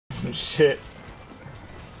Shit.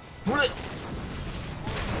 Oh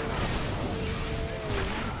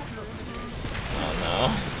no.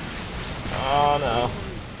 Oh no.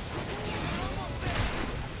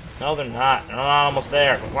 No, they're not. They're not almost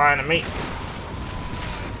there. They're lying to me.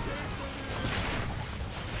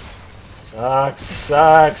 Sucks.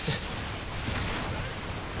 Sucks.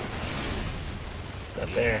 Up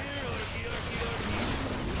there.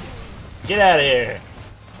 Get out of here.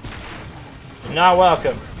 You're not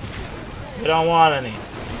welcome. We don't want any.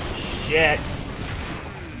 Shit.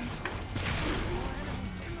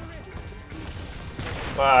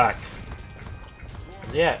 Fuck.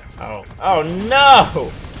 Where's he at? Oh. Oh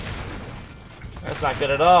no! That's not good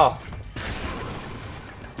at all.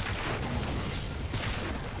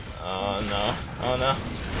 Oh no. Oh no.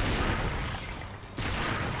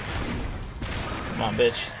 Come on,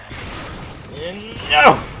 bitch.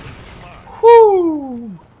 No!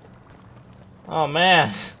 Whoo! Oh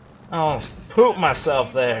man. I almost pooped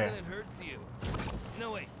myself there.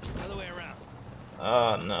 No, wait. Other way around.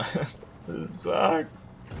 Oh no. This sucks.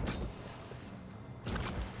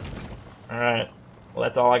 Alright. Well,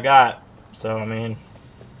 that's all I got. So, I mean...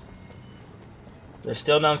 There's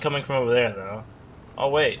still none coming from over there, though. Oh,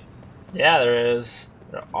 wait. Yeah, there is.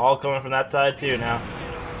 They're all coming from that side, too, now.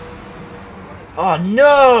 Oh,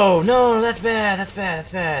 no! No, that's bad. That's bad.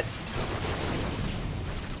 That's bad.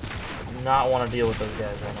 I do not want to deal with those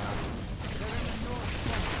guys right now.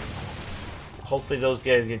 Hopefully those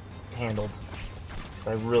guys get handled.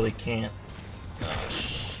 I really can't. Oh,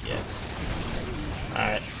 shit.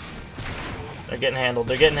 Alright. They're getting handled.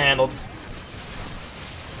 They're getting handled.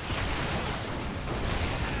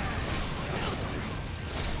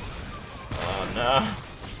 Oh, no.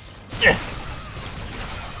 Yeah.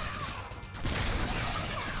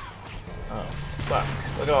 Oh, fuck.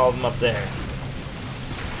 Look at all of them up there.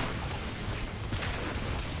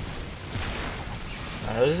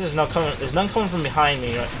 There's none coming from behind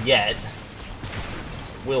me yet.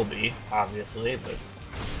 Will be, obviously, but...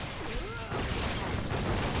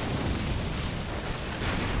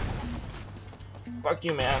 Fuck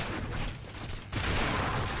you, man.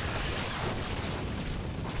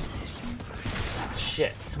 Oh,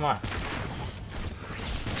 shit, come on.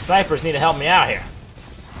 Snipers need to help me out here.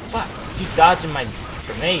 Fuck, keep dodging my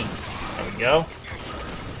grenades. There we go.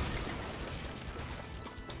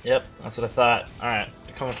 Yep, that's what I thought. Alright,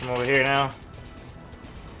 they're coming from over here now.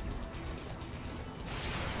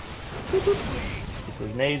 Get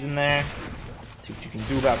those nades in there. See what you can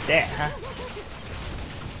do about that, huh?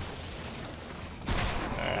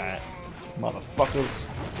 Alright, motherfuckers.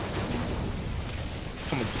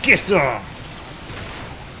 Come and get some!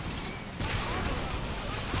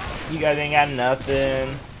 You guys ain't got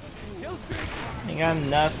nothing. Ain't got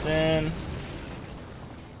nothing.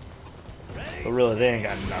 But really, they ain't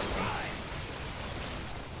got nothing.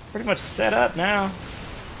 Pretty much set up now.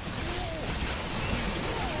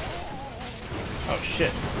 Oh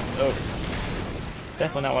shit. Oh.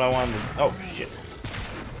 Definitely not what I wanted to. Oh shit.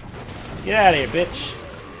 Get out of here, bitch.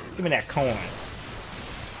 Give me that coin.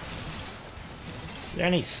 Is there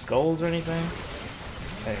any skulls or anything?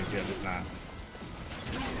 Hey, good, there's not.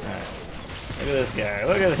 Alright. Look at this guy.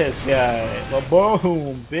 Look at this guy.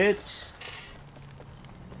 Ba-boom, bitch.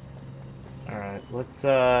 Alright, let's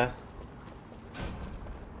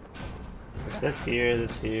this here,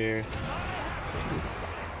 this here.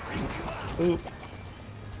 Boop.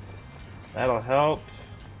 That'll help.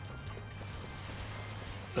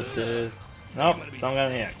 Put this. Nope, don't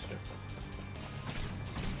got any extra.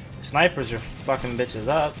 Snipers are fucking bitches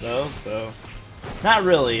up though, so not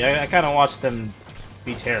really. I kind of watched them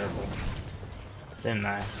be terrible, didn't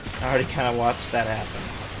I? I already kind of watched that happen.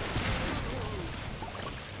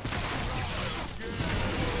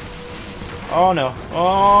 Oh no!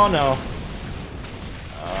 Oh no!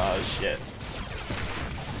 Oh shit!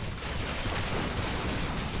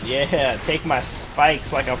 Yeah, take my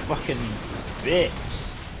spikes like a fucking bitch.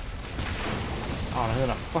 Oh, and then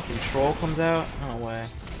a fucking troll comes out? No way.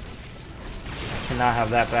 I cannot have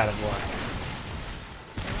that bad of luck.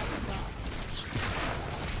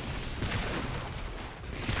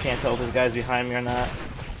 Can't tell if this guy's behind me or not.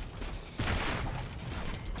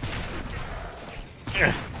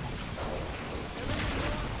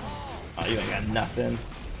 Oh, you ain't got nothing.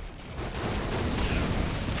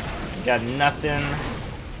 You got nothing.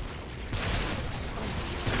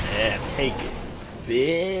 Yeah, take it,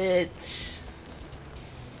 bitch.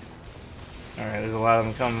 Alright, there's a lot of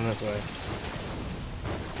them coming this way.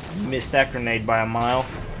 Missed that grenade by a mile.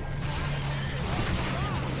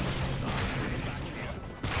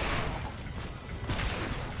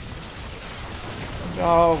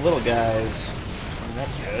 Oh, little guys.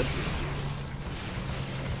 That's good.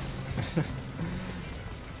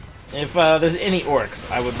 If there's any orcs,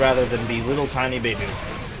 I would rather them be little tiny baby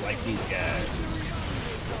orcs, like these guys. It's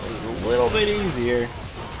a little bit easier.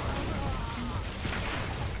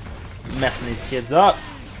 Messing these kids up.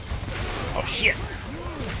 Oh shit!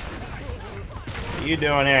 What are you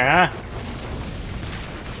doing here, huh?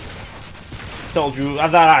 Told you, I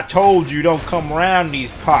thought I told you don't come around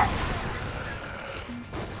these parts.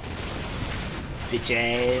 Bitch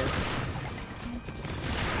ass.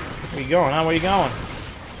 Where you going, huh? Where you going?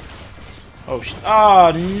 Oh shit.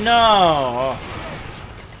 Oh no!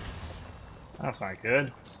 That's not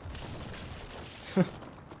good. This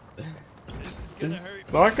is gonna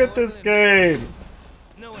hurt. Suck at this game!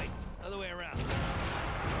 No, wait. Other way around.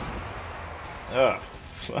 Oh,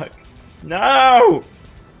 fuck. No!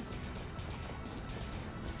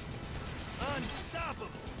 Unstoppable.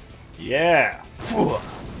 Yeah.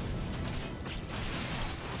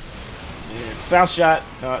 Yeah. Bounce shot.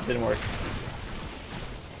 No, it didn't work.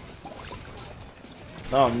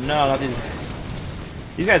 Oh no, not these guys.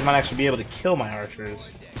 These guys might actually be able to kill my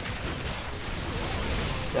archers.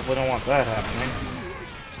 Definitely don't want that happening.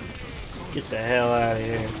 Get the hell out of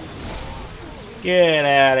here. Get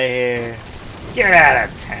out of here. Get out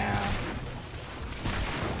of town.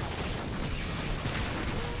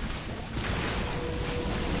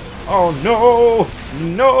 Oh no!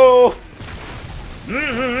 No!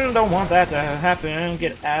 Don't want that to happen.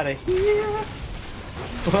 Get out of here.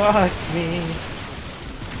 Fuck me.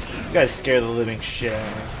 You guys scare the living shit out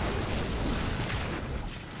of me.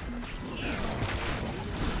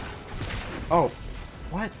 Oh,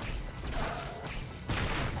 what?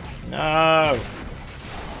 No.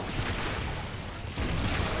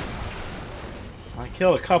 I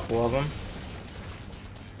killed a couple of them.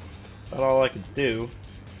 That's all I could do.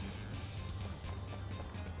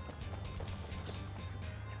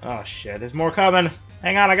 Oh shit, there's more coming.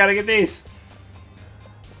 Hang on, I gotta get these.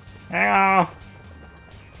 Hang on.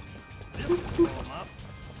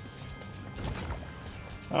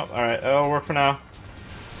 Oh, alright, that'll work for now.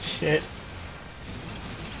 Shit.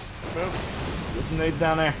 Oh, there's some nades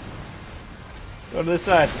down there. Go to this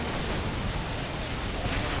side.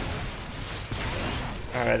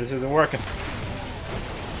 Alright, this isn't working.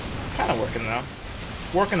 Kinda working though.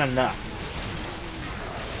 Working enough.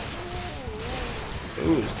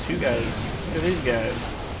 Ooh, there's two guys. Look at these guys.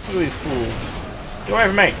 Look at these fools. Get away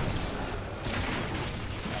from me!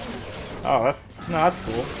 Oh, that's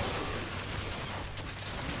cool.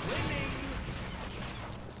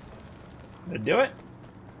 Did I do it?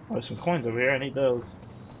 Oh, there's some coins over here. I need those.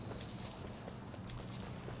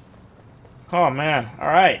 Oh man! All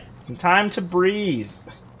right, some time to breathe.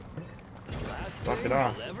 Fuck it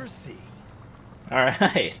off. All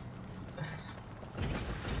right.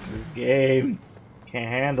 This game can't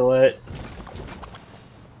handle it.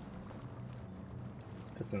 Let's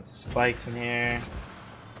put some spikes in here.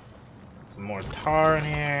 Put some more tar in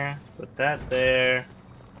here. Put that there.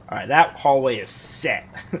 All right, that hallway is set.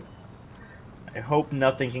 I hope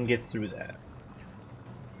nothing can get through that.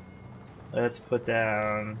 Let's put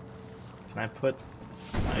down. Can I put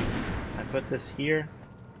this here?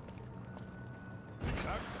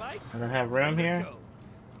 And then have room here?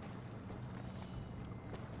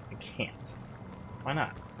 I can't. Why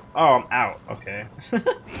not? Oh, I'm out. Okay.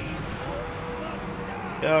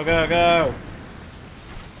 Go, go, go!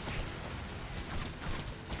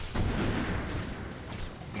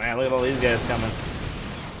 Man, look at all these guys coming.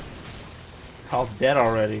 All dead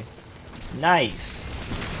already. Nice.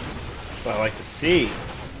 That's what I like to see.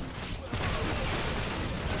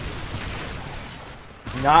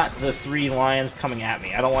 Not the 3 lions coming at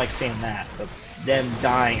me. I don't like seeing that. But them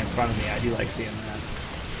dying in front of me, I do like seeing that.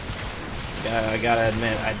 I gotta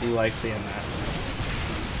admit, I do like seeing that.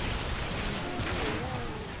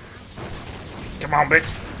 Come on, bitch.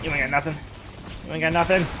 You ain't got nothing. You ain't got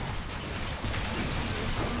nothing.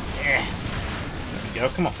 Yeah. There we go.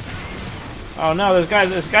 Come on. Oh no, there's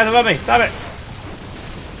guys above me. Stop it.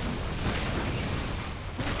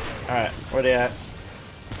 Alright, where they at?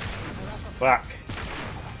 Fuck.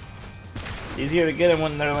 It's easier to get them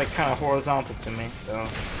when they're like kind of horizontal to me, so.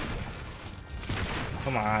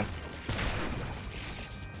 Come on.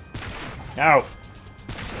 No.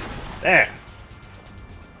 There.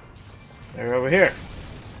 They're over here.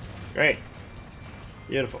 Great.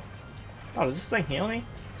 Beautiful. Oh, does this thing heal me?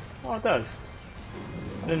 Oh, it does.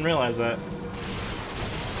 I didn't realize that.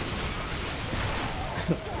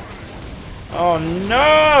 Oh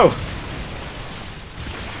no!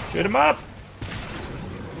 Shoot him up!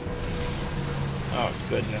 Oh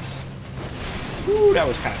goodness. Ooh, that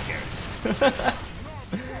was kind of scary.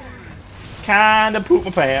 kind of poop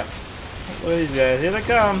my pants. Look at these guys. Here they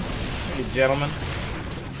come. Hey, gentlemen.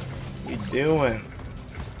 What you doing?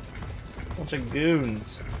 Bunch of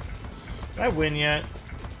goons. Did I win yet?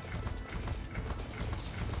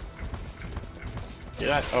 Did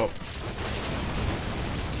I? Oh.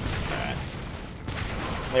 Alright.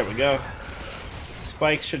 There we go.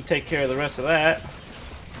 Spikes should take care of the rest of that.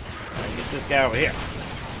 Alright, get this guy over here.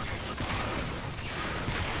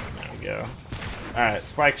 There we go. Alright,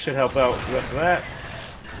 Spike should help out with the rest of that.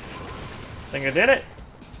 Think I did it?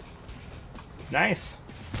 Nice.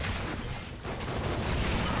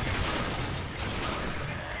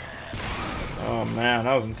 Oh man,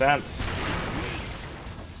 that was intense.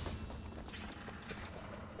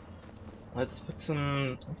 Let's put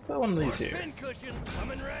one of these here.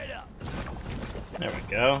 Coming right up. There we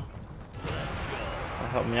go. That'll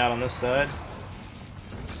help me out on this side.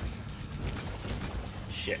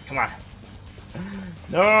 Shit, come on.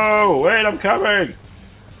 No, wait, I'm coming.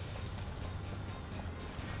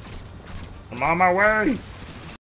 I'm on my way.